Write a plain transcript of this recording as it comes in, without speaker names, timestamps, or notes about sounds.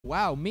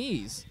wow,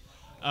 Mies.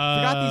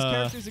 Forgot these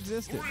characters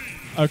existed.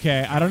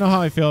 Okay, I don't know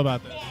how I feel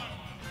about this.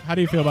 How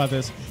do you feel about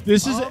this?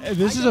 This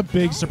is a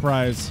big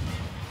surprise.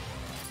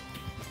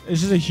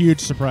 This is a huge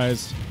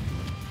surprise.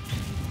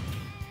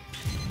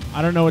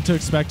 I don't know what to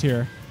expect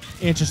here.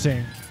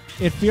 Interesting.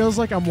 It feels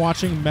like I'm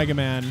watching Mega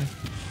Man.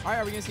 All right,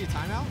 are we gonna see a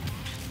timeout?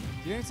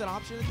 Do you think it's an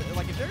option?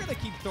 Like, if they're gonna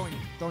keep throwing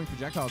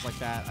projectiles like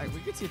that, we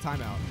could see a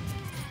timeout.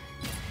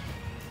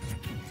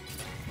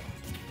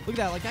 Look at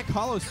that, like that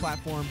Kalos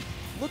platform.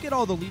 Look at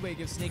all the leeway it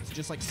gives Snake to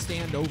just like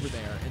stand over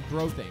there and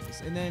throw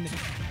things, and then it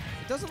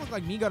doesn't look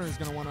like Mii Gunner is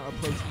gonna want to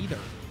approach either,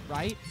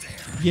 right?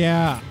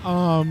 Yeah.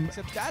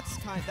 Except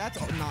that's not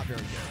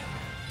very good.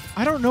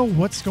 I don't know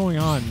what's going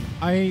on.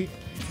 I'm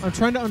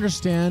trying to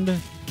understand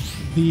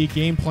the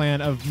game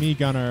plan of Mii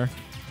Gunner.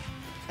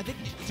 I think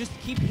you just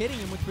keep hitting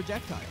him with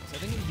projectiles. I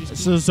think you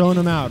just so zone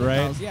him out,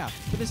 right? Yeah,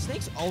 but the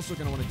Snake's also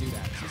going to want to do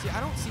that. So see, I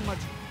don't see much.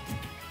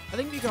 I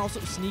think you can also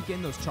sneak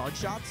in those charge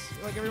shots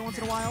like every once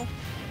in a while.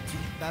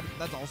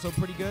 That's also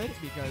pretty good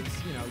because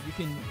you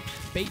can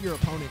bait your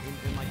opponent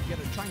and like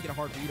try and get a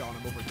hard read on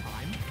him over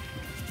time.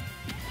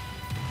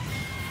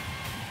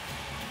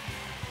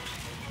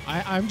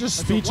 I'm just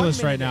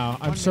speechless right now.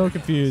 I'm so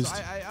confused. So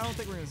I don't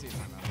think we're going to see a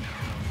timeout.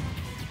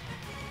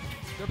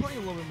 They're playing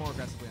a little bit more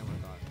aggressively than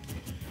I thought.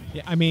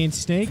 Yeah, I mean,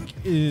 Snake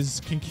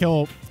can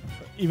kill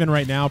even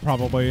right now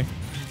probably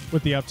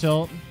with the up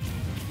tilt.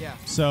 Yeah.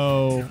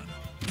 So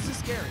this is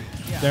scary.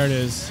 Yeah. There it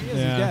is. There he is.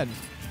 Yeah. He's dead.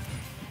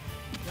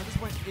 Now this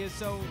point is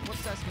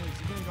what's SaSSy going to do? Is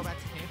he going to go back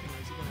to camping or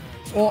is he going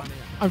to? Well,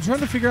 I'm trying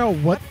to figure out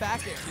what that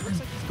back air. It looks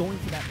like he's going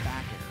for that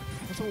back air.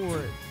 That's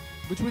what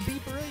which would be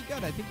really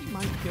good. I think he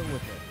might kill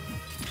with it.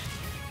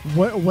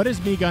 What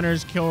is Mii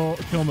Gunner's kill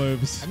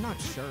moves? I'm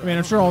not sure. I mean,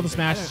 I'm sure all the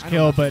smashes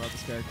kill, but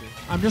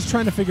I'm just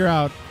trying to figure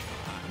out.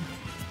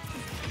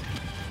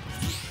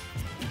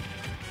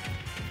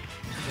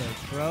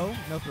 Throw?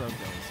 No throw kills.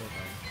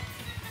 Okay.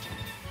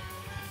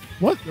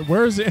 What?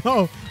 Where is it?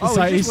 Oh,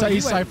 he's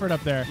ciphered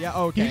up there. Yeah.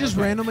 Okay. He just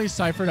randomly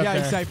ciphered up there.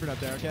 Yeah, he ciphered up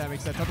there. Okay, that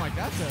makes sense. I'm like,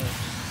 that's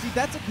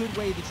a good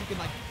way that you can,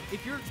 like,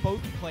 if you're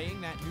both playing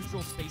that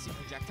neutral spacing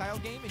projectile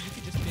game and you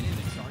can just fit in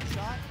a charge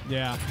shot.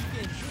 Yeah.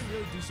 You can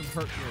really do some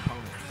hurt to your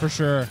opponent. For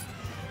sure.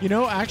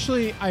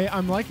 Actually,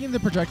 I'm liking the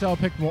projectile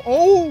pick more.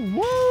 Oh,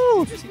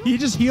 whoa! He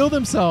just healed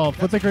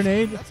himself with the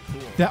grenade. That's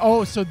cool.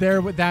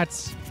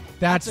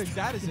 That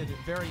is a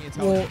very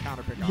intelligent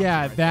counter pick.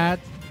 Yeah, right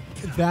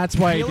that's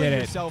why he did Healing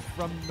it. yourself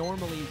from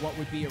normally what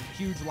would be a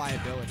huge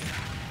liability.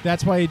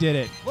 That's why he did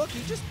it. Look,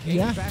 he just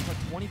gained back like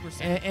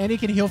 20%. And he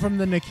can heal from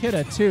the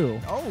Nikita too.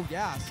 Oh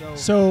yeah,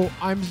 so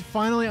I'm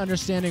finally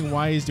understanding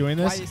why he's doing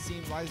this.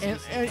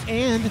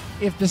 And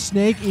if the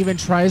Snake even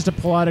tries to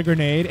pull out a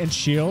grenade and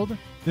shield,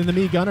 then the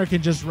Mii Gunner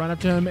can just run up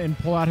to him and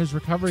pull out his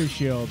recovery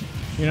shield.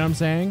 You know what I'm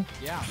saying?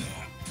 Yeah.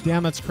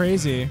 Damn, that's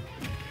crazy.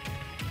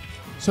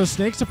 So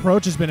Snake's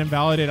approach has been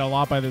invalidated a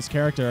lot by this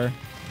character.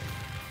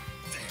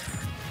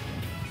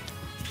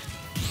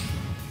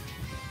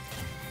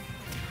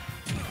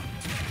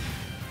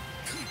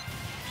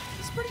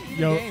 It's a pretty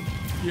even game.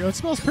 Yo, it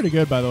smells pretty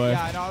good, by the way.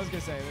 Yeah, I know. I was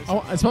gonna say.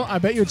 I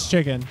bet you it's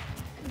chicken.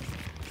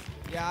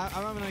 Yeah,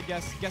 I'm gonna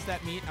guess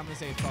that meat. I'm gonna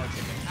say it's hard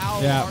chicken.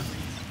 Ow. Yeah.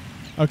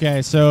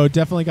 Okay, so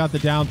definitely got the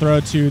down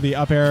throw to the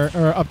up air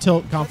or up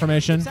tilt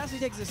confirmation. If SaSSy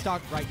takes this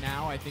stock right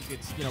now, I think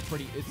it's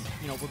pretty. It's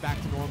we're back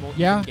to normal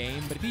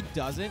game. But if he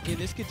doesn't,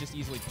 this could just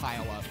easily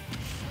pile up.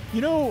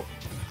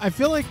 I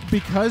feel like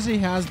because he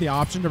has the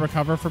option to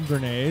recover from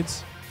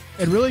grenades,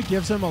 it really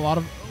gives him a lot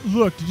of.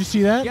 Look, did you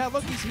see that? Yeah,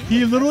 look, he's healing.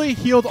 He literally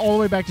healed all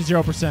the way back to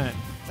 0%.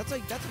 That's a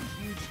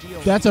huge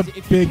deal. That's a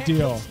big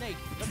deal. Snake,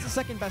 that's the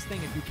second best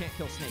thing if you can't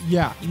kill Snake.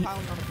 Yeah. Keep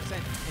piling on the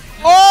percent.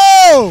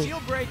 Oh!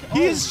 Shield break.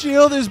 His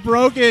shield is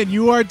broken.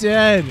 You are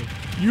dead.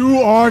 You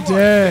are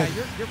dead.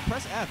 Yeah, you're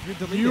press F. You're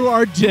deleted. You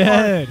are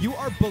dead. You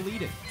are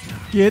deleted.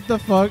 Get the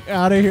fuck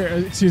out of here.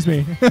 Excuse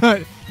me.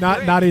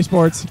 not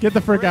esports. Get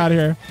the frick out of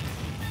here.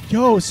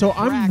 Yo, so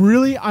I'm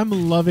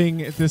loving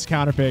this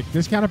counter pick.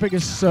 This counter pick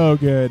is so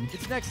good.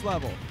 It's next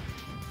level.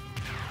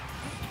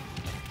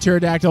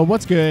 Pterodactyl,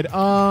 what's good?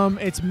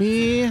 It's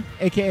me,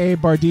 aka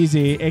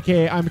Bardizzi,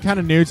 aka I'm kind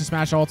of new to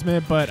Smash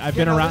Ultimate, but I've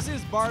been around.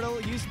 This is Bartle.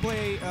 He used to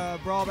play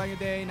Brawl back in the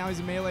day. Now he's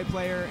a Melee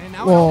player, and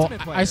now an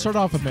Ultimate player. I started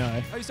off with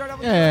Melee. Oh, you started off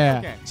with Melee? Yeah.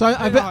 Okay. So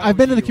I've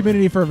been in the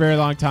community for a very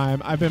long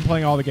time. I've been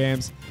playing all the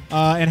games.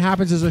 And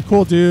Happens is a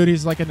cool dude.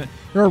 He's like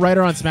you're a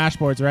writer on Smash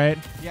Boards, right?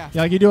 Yeah.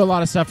 Yeah, like you do a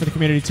lot of stuff for the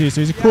community too.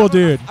 So he's a cool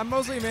dude. I'm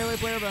mostly a Melee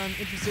player, but I'm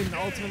interested in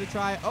Ultimate to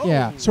try. Oh.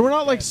 Yeah. So we're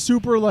not like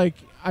super like.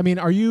 I mean,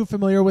 are you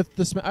familiar with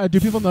the? Do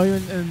people know you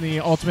in the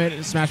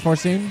Ultimate Smash 4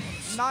 scene?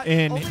 Not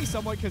only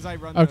somewhat because I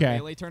run the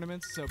Melee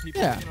tournaments, so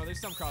people, there's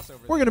some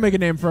crossover. We're gonna make a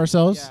name for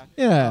ourselves.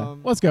 Yeah.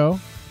 Let's go.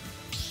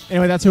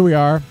 Anyway, that's who we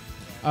are.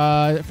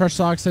 Fresh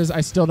Sock says,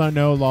 "I still don't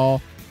know,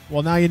 lol."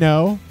 Well, now you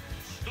know.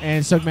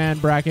 And Sugman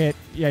bracket.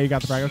 Yeah, you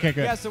got the bracket. Okay,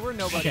 good. Yeah, so we're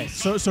nobody. Okay,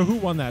 so who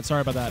won that? Sorry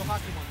about that. So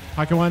Hakii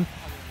Hakii won. won.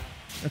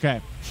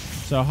 Okay,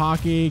 so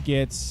Hakii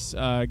gets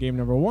game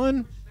number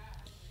 1.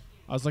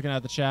 I was looking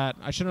at the chat.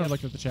 I shouldn't have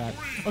looked at the chat.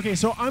 Okay,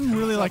 so I'm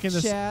really liking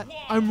this. Chat?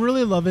 I'm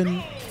really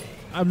loving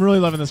I'm really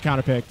loving this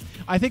counter pick.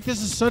 I think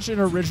this is such an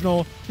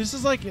original. This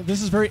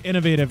is very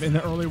innovative in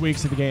the early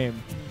weeks of the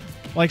game.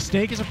 Like,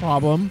 Snake is a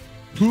problem.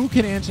 Who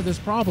can answer this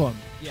problem?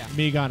 Yeah.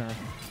 Me Gunner.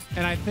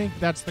 And I think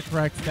that's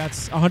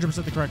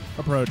 100% the correct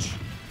approach.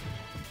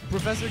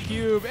 Professor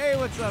Cube. Hey,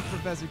 what's up,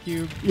 Professor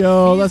Cube?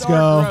 Yo, let's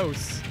go.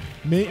 Gross.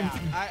 Me. Yeah,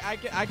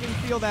 I can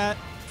feel that.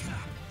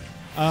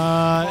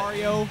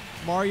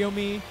 Mario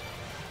me.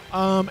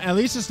 At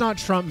least it's not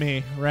Trump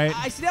me, right?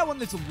 I see that one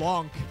that's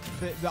long,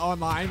 the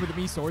online with the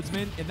me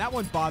swordsman, and that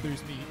one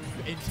bothers me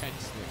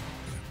intensely.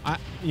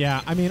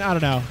 Yeah, I mean, I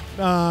don't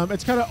know.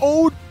 It's kind of,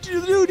 oh,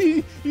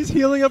 dude, he's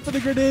healing up for the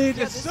grenade.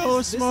 Yeah, it's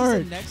so smart.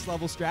 This is a next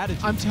level strategy.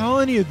 I'm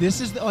telling you, this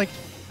is like,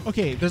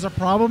 okay, there's a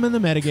problem in the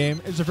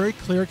metagame. It's a very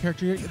clear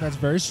character that's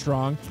very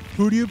strong.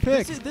 Who do you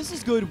pick? This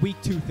is good week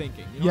 2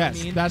 thinking. You know yes,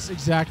 what I mean? That's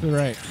exactly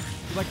right.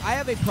 Like, I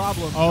have a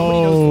problem. Oh.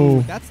 Nobody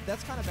knows who.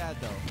 That's kind of bad,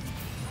 though.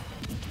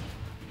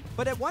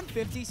 But at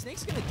 150,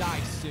 Snake's going to die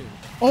soon.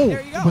 Oh,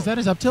 there you go. Was that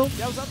his up tilt?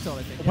 That was up tilt,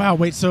 I think. Wow,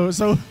 wait, so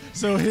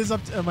his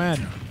up tilt,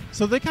 man.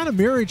 So they kind of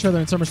mirror each other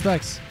in some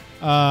respects.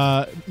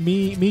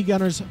 Me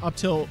Gunner's up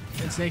tilt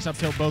and Snake's up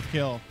tilt both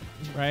kill,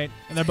 right?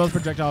 And they're both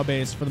projectile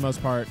based for the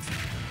most part.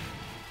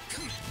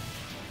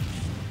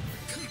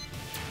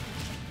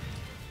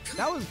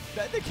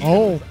 The kingdom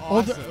was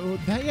awesome.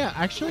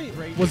 Actually,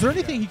 was there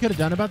anything he could have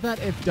done about that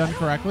if done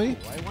correctly?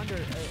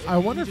 I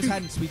wonder if he just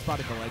hadn't sweet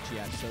spotted the ledge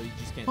yet, so you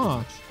just can't do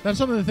much. That's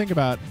something to think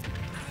about.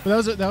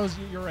 But that was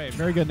you're right.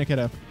 Very good,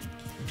 Nikita.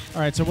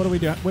 All right, so what do we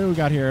do? What do we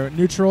got here?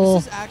 Neutral.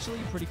 This is actually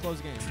a pretty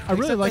close game. I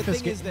really like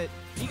this game. The thing is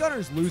that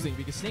E-Gunner's losing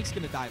because Snake's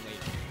going to die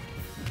later.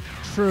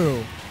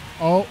 True.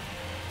 Oh.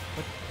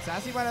 But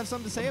SaSSy might have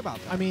something to say about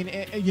that. I mean,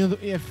 if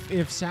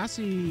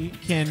SaSSy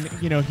can,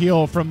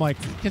 heal from can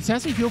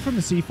SaSSy heal from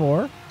the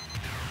C4?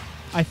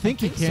 I think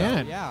he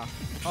can. So, yeah.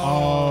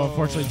 Oh,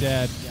 unfortunately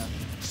dead. Yeah.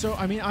 So,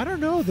 I mean, I don't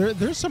know.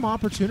 There's some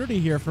opportunity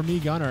here for Me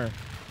Gunner.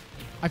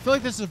 I feel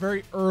like this is a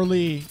very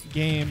early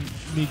game,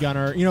 Me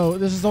Gunner.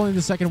 This is only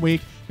the second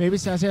week. Maybe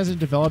SaSSy hasn't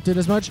developed it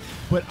as much,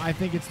 but I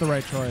think it's the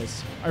right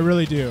choice. I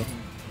really do.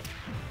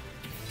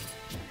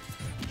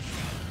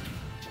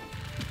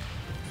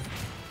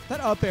 That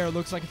up air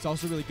looks like it's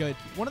also really good.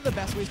 One of the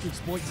best ways to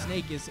exploit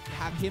Snake is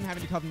have him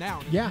having to come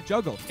down and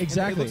juggle.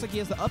 Exactly. And it looks like he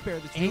has the up air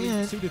that's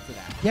really suited for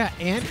that. Yeah,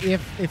 and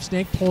if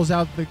Snake pulls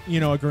out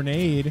a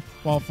grenade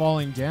while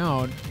falling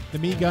down, the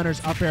Me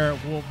Gunner's up air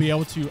will be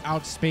able to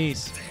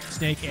outspace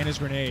Snake and his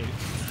grenade.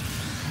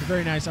 A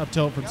very nice up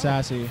tilt from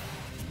SaSSy.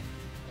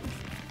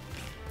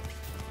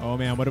 Oh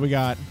man, what do we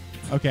got?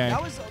 Okay.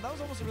 That was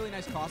almost a really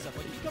nice cross up.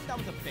 Like if you come down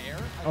with a bear,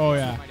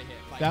 I think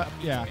might have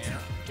hit. Bear.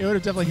 It would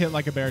have definitely hit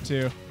like a bear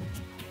too.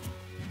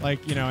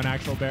 Like, an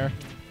actual bear.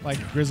 Like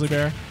grizzly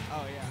bear.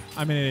 Oh yeah.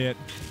 I'm an idiot.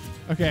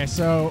 Okay,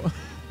 so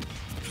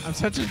I'm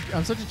such a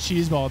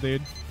cheeseball,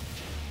 dude.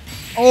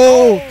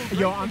 Oh,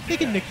 yo, I'm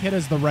thinking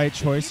Nikita's the right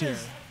choice here.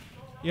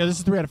 Yeah, this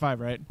is 3 out of 5,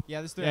 right?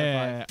 Yeah, this is 3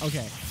 out of 5.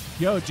 Okay.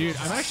 Yo, dude,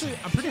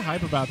 I'm pretty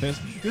hype about this.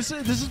 This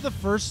is the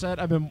first set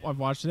I've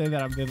watched today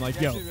that I've been like,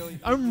 yo,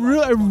 I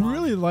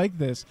really like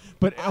this.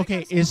 But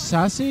okay, is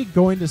SaSSy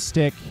going to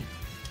stick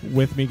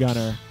with Me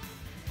Gunner?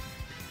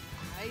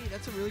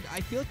 That's a really.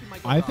 I feel like he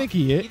might. I think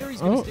he is. Either he's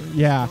gonna stick with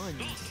yeah.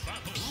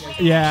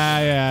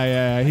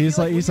 Yeah. He's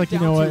like, you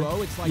know what?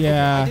 It's like, okay,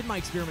 I did my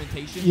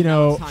experimentation.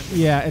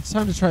 It's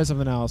time to try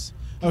something else.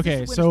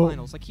 Okay, so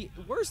finals.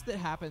 Worst that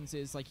happens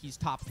is he's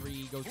top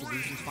 3, goes to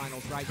losers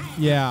finals, right?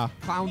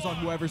 Clowns on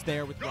whoever's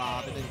there with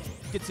R.O.B, and then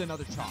gets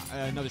another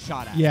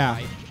shot at. Yeah,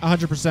 right?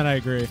 100%. I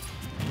agree.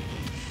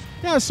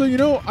 Yeah, so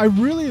I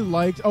really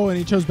liked. Oh, and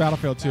he chose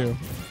Battlefield too.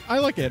 I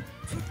like it.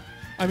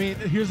 I mean,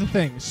 here's the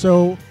thing.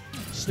 So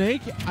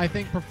Snake, I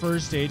think,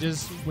 prefers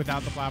stages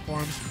without the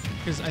platforms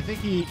because I think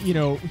he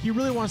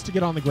really wants to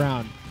get on the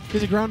ground.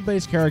 He's a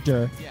ground-based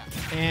character,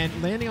 and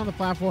landing on the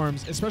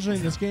platforms, especially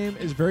in this game,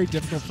 is very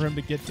difficult for him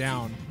to get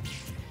down.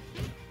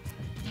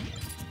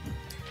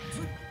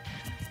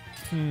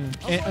 I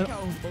like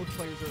how both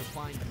players are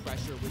applying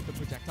pressure with the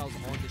projectiles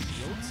on the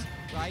shields,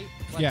 right?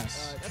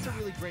 Yes. That's a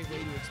really great way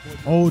to exploit.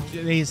 Oh,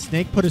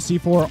 Snake put a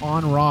C4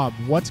 on R.O.B.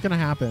 What's going to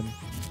happen?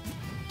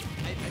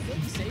 I feel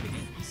like he's saving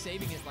it. He's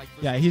saving it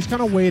Yeah, he's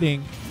kind of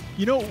waiting.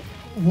 You know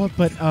what?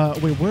 But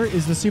wait, where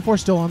is the C4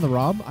 still on the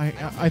R.O.B?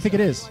 I think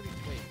it is.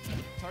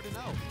 It's hard to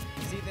know.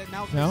 See, that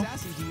now No?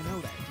 SaSSy, do you know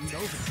that? Do you know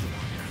if it's still on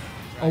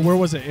there? Right? Oh, where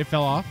was it? It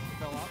fell off? It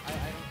fell off? I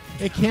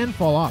don't... It can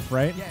fall off,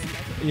 right?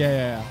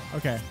 Yeah.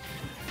 Okay.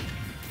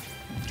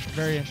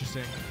 Very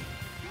interesting.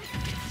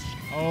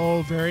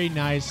 Oh, very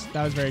nice.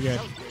 That was very good.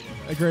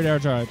 A great air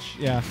charge.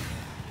 Yeah.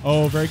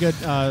 Oh, very good.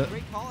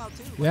 Great call out,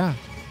 too. Yeah.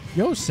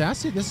 Yo,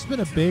 SaSSy, this has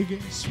been a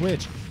big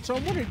switch. So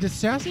I'm wondering, did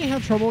SaSSy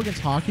have trouble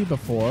against Hakii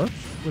before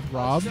with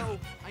R.O.B? So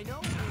I know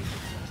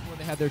where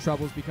they had their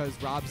troubles because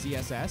R.O.B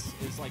ZSS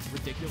is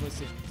ridiculous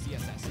in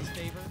ZSS's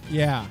favor.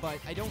 Yeah. But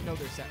I don't know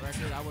their set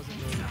record. I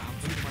wasn't really around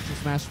pretty much in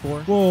Smash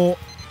 4. Well,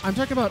 I'm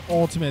talking about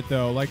Ultimate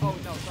though. Oh no, so I don't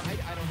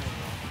know.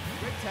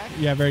 Great tech.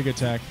 Yeah, very good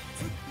tech.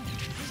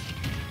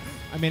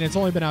 I mean, it's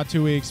only been out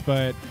 2 weeks,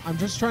 but I'm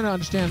just trying to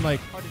understand Hard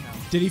to know.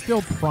 did he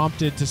feel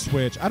prompted to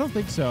switch? I don't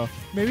think so.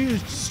 Maybe he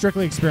was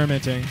strictly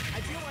experimenting. I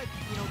feel like,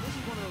 this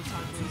is one of those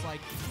times where it's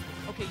like,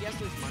 okay, yes,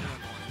 there's money on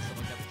the line and stuff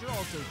like that, but you're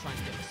also trying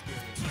to get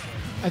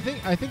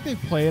experience. I think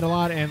they've played a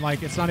lot, and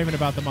like it's not even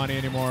about the money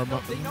anymore. No,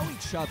 they know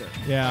each other.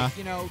 Yeah.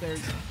 Like,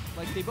 there's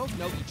like they both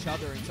know each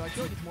other, and so I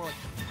feel like it's more like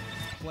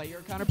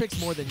player counter picks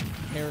more than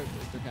character.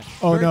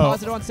 Oh Very no.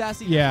 positive on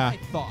SaSSy. Yeah.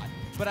 That's what I thought.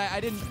 But I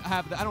didn't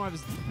have I don't have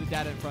the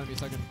data in front of me,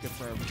 so I can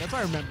confirm. That's why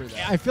I remember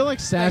that. I feel like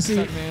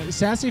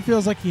SaSSy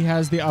feels like he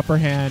has the upper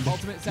hand.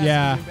 Ultimate SaSSy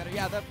yeah. Better.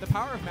 Yeah, the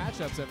power of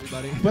matchups,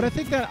 everybody. But I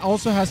think that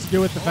also has to do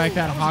with the fact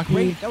that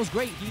Hakii. That was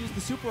great. He used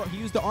he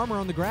used the armor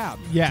on the grab.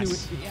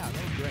 Yes. Yeah, that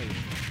was great.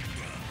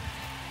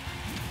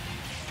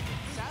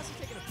 SaSSy's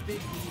taking a big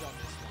lead on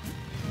this one.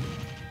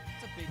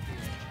 It's a big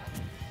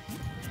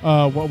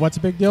deal. What's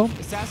a big deal?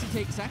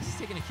 SaSSy's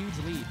taking a huge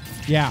lead.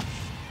 Yeah.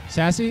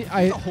 SaSSy,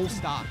 the whole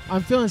stock.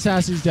 I'm feeling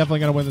SaSSy's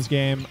definitely gonna win this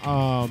game.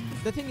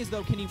 The thing is,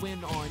 though, can he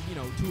win on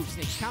 2 of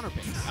Snake's counter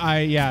picks?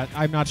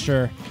 I'm not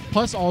sure.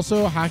 Plus,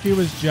 also, Hakii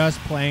was just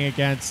playing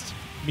against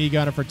Me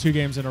Gunner for 2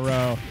 games in a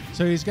row,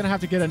 so he's gonna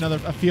have to get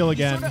a feel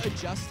again. He's sort of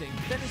adjusting.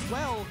 Then as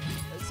well,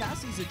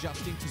 SaSSy's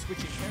adjusting to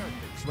switching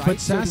characters, right? But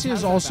SaSSy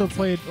has also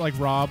played like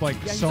R.O.B,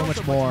 so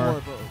much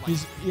more.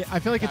 I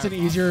feel like it's an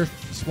easier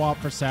swap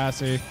for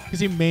SaSSy because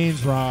he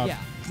mains R.O.B. Yeah.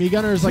 Me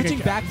Gunner is switching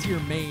back to your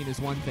main is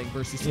one thing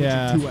versus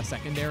switching to a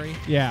secondary.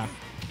 Yeah.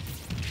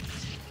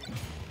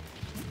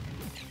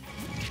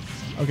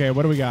 Okay,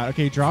 what do we got?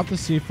 Okay, drop the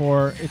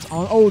C4. It's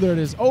on. Oh, there it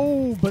is.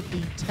 Oh, but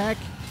the tech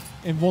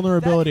and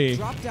vulnerability. That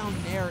drop down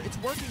there, it's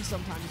working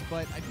sometimes,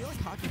 but I feel like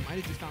Hakii might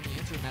have just found the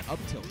answer in that up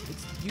tilt.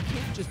 You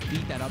can't just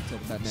beat that up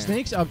tilt with that nair.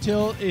 Snake's up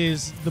tilt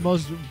is the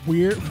most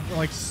weird,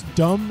 like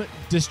dumb,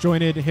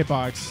 disjointed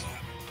hitbox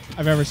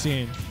I've ever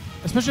seen.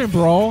 Especially in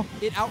Brawl.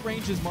 It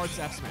outranges Mark's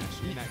F smash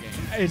in that game.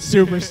 It's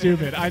super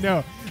stupid. I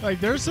know. Like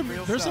there's some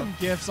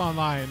GIFs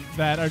online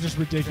that are just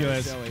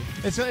ridiculous.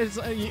 It's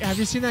have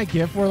you seen that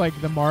GIF where like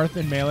the Marth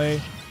in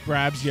Melee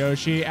grabs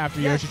Yoshi after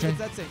Yoshi it's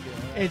that same deal,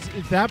 right?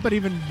 It's that, but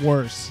even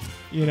worse,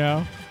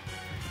 But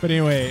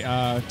anyway,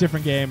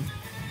 different game.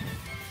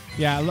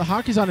 Yeah,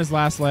 Hakii's on his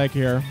last leg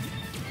here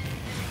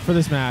for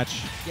this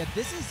match. Yeah,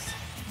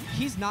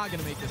 he's not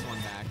gonna make this one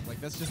back. Like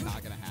that's just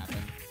not gonna happen.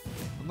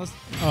 Unless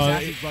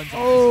SaSSy runs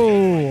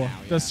off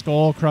the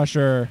Skull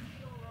Crusher.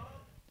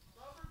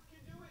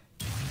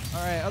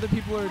 All right, other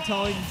people are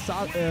telling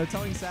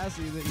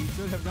SaSSy that he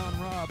should have gone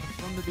R.O.B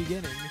from the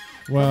beginning.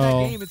 Well,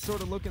 from that game, it's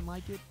sort of looking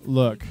like it.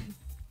 Look,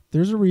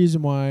 there's a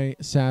reason why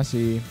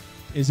SaSSy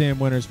is in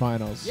winners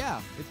finals. Yeah,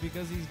 it's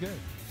because he's good.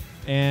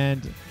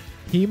 And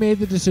he made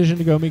the decision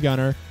to go Me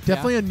Gunner.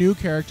 Definitely a new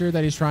character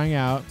that he's trying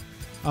out.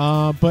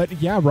 But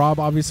yeah,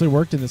 R.O.B obviously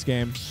worked in this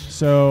game,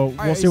 so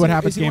we'll see what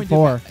happens game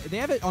 4. They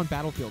have it on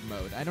Battlefield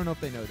mode. I don't know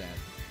if they know that.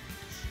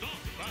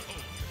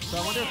 So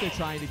I wonder if they're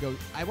trying to go.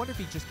 I wonder if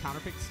he just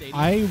counterpicked Stadium.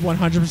 I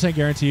 100%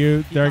 guarantee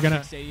you they're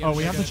gonna. Oh,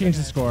 we have to change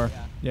the score.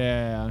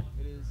 Yeah.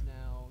 It is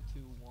now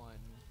 2-1.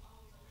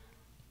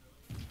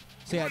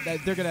 So yeah,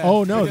 they're gonna.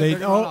 Oh no, they're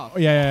gonna run off.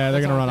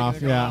 they're gonna run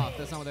off. Yeah.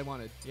 That's not what they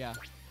wanted. Yeah.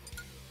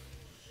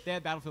 They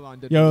had Battlefield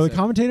on. Yo, the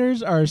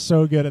commentators are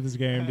so good at this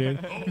game, dude.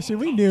 See,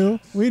 we knew.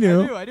 I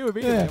knew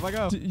immediately. Yeah. I'm like,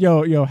 oh.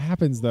 Yo,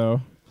 happens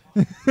though.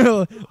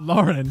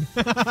 Lauren.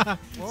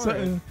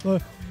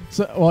 Well,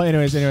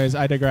 anyways,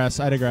 I digress.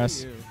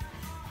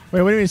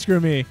 Wait, what do you mean screw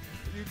me?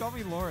 You call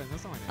me Lauren.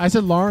 That's not my name. I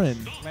said Lauren.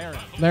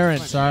 Laren,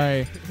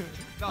 sorry.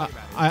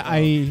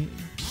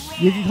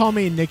 You can call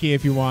me Nikki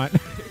if you want.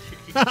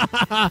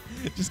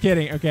 Just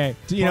kidding. Okay.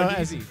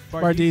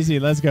 Bardizzi.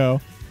 Let's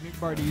go.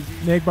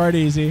 Nick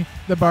Bardizzi,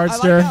 the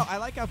Bardster. I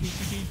like how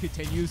PCP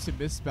continues to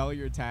misspell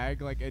your tag,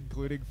 like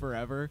including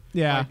forever.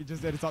 Yeah. Like,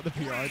 just that it's on the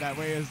PR that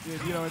way. It's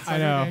like, I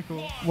know. Okay,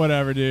 cool.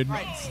 Whatever, dude. All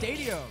right,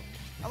 Stadium.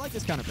 I like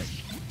this kind of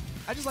thing.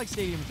 I just like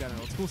Stadium in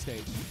general. It's a cool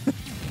stage.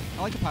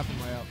 I like the platform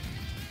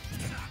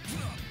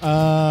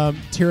layout.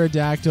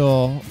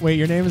 Pterodactyl. Wait,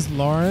 your name is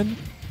Lauren?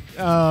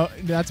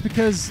 That's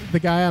because the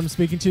guy I'm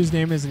speaking to's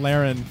name is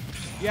Laren.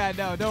 Yeah,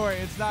 no, don't worry.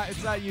 It's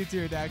not you,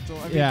 Pterodactyl.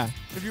 I mean,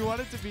 if you want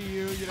it to be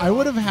you, I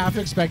would have half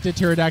expected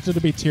Pterodactyl to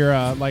be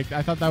Tira. Like,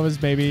 I thought that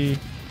was maybe...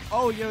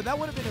 Oh, that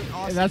would have been an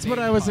awesome That's what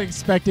I was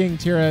expecting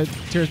Tira's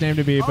name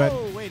to be, but...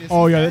 Oh, wait,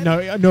 no,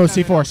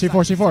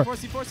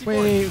 C4.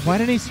 Wait, why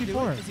didn't he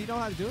C4? Does he know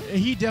how to do it?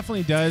 He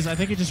definitely does. I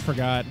think he just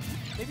forgot.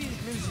 Maybe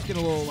he's just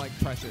getting a little, like,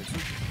 pressured.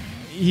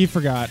 He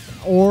forgot,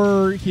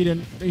 or he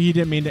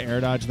didn't mean to air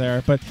dodge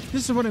there. But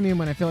this is what I mean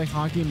when I feel like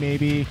Hakii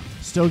maybe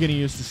still getting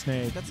used to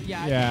Snake. I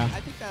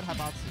think that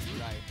hypothesis is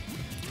right.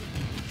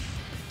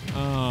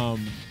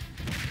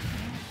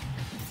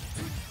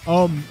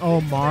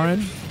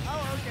 Marin.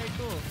 Oh, okay,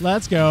 cool.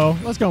 Let's go,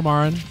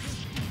 Marin.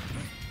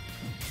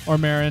 Or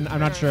Marin,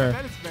 I'm not sure. I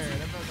bet it's Marin.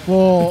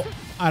 Well,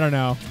 I don't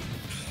know.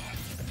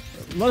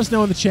 Let us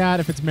know in the chat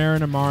if it's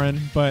Marin or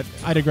Marin. But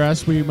I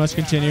digress. We must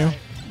continue. Right.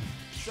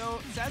 So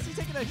SaSSy's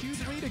taking a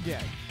huge lead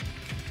again.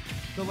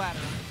 The ladder.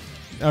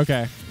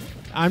 Okay.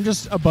 I'm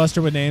just a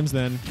buster with names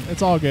then.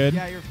 It's all good.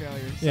 Yeah, you're a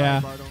failure.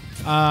 Sorry, Bartle.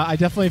 I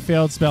definitely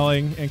failed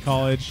spelling in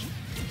college.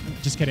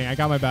 Just kidding. I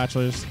got my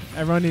bachelor's.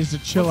 Everyone needs to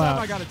chill One out.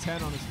 time I got a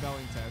 10 on a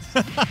spelling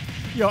test.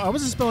 Yo, I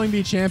was a spelling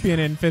bee champion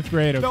in 5th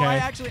grade, okay? No, I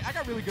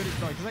got really good at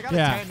spelling because I got a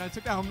 10 and I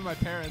took that home to my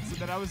parents, and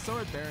then I was so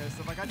embarrassed.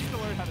 I'm like, I need to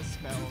learn how to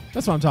spell.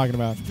 That's what I'm talking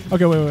about.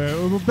 Okay,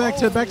 wait. Back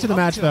to the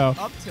match, though.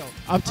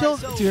 Up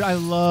tilt. Right, dude, I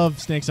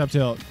love Snake's up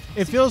tilt.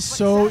 It feels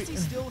so... SaSSy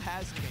still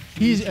has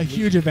he's a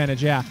huge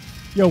advantage, yeah.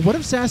 Yo, what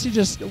if SaSSy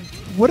just...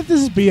 What if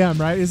this is BM,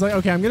 right? He's like,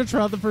 okay, I'm going to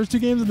try out the first 2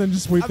 games and then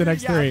just sweep the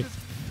next 3.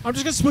 I'm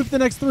just going to sweep the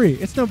next 3.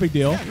 It's no big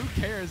deal. Yeah,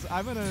 who cares?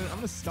 I'm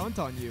gonna stunt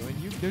on you, and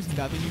there's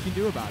nothing you can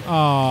do about it.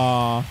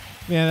 Aww.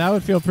 Man, that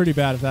would feel pretty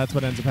bad if that's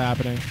what ends up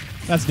happening.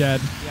 That's dead.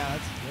 Yeah,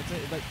 that's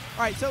it. But,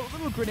 all right, so a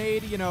little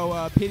grenade,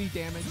 pity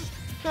damage.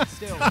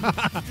 Still.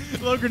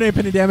 Little grenade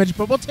pity damage,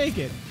 but we'll take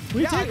it.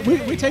 We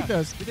take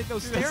those. We did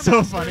those That's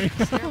so funny.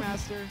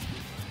 Stairmaster.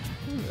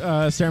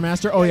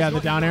 Stairmaster. Oh yeah,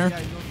 the down air.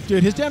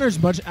 Dude, his down air is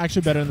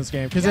actually better in this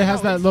game because it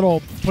has that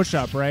little push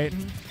up, right?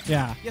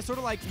 Yeah. Yeah, sort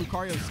of like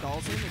Lucario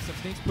stalls him, except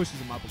Snakes pushes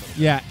him up a little bit.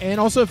 Yeah, and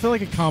also I feel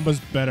like a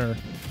combo's better.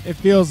 It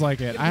feels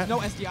like it. There's no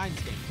SDI in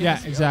this game. Yeah,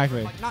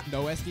 exactly. Like, not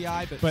no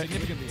SDI, but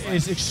significantly less.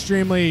 It's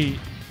extremely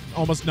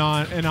almost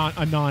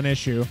a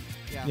non-issue.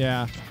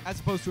 Yeah. As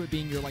opposed to it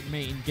being your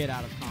main get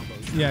out of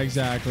combos. Yeah,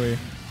 exactly.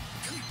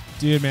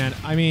 Dude, man,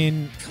 I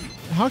mean,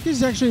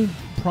 Hakii's actually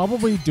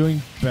probably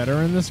doing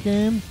better in this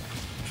game,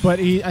 but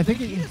I think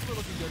he is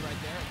looking good right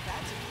there.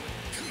 That's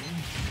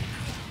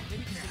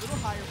maybe just a little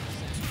higher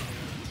percent.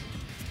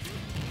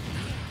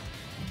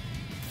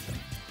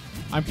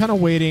 I'm kind of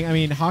waiting. I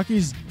mean,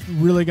 Hakii's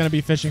really going to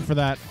be fishing for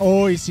that.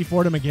 Oh, he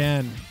C4'd him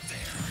again.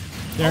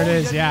 There it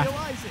is. Yeah.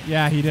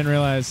 Yeah, he didn't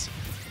realize.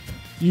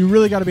 You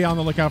really got to be on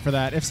the lookout for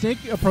that. If Snake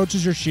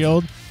approaches your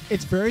shield,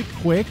 it's very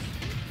quick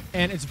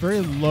and it's very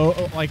low.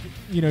 Like,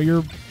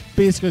 you're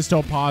basically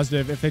still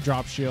positive if they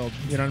drop shield.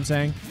 You know what I'm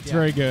saying? It's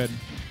very good.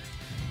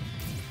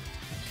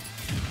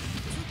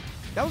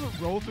 That was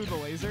a roll through the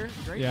laser.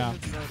 Great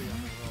invincibility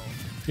on the roll.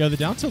 Yo, the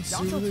down tilt's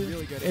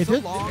really good. Is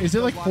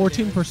it like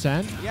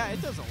 14%? Yeah,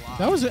 it does a lot.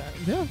 That was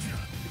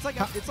It's like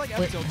F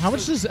tilt. How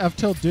much does F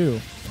tilt do? I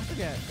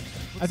forget.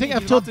 I think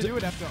F tilt.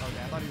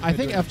 I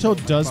think F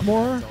tilt does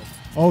more.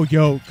 Oh,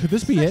 yo, could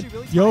this be it?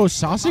 Really yo,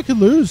 SaSSy could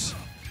lose.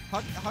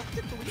 Hakii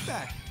get the lead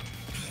back.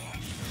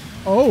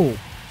 Oh.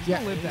 He's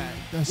gonna live that.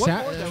 One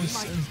more, though, he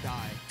might just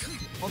die.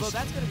 Although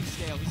that's going to be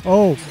scaled.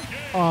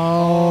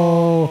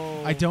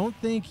 Oh. I don't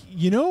think...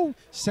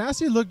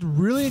 SaSSy looked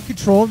really in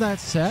control of that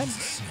set,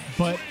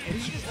 but...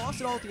 He just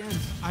lost it all at the end.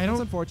 That's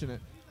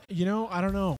unfortunate. I don't know.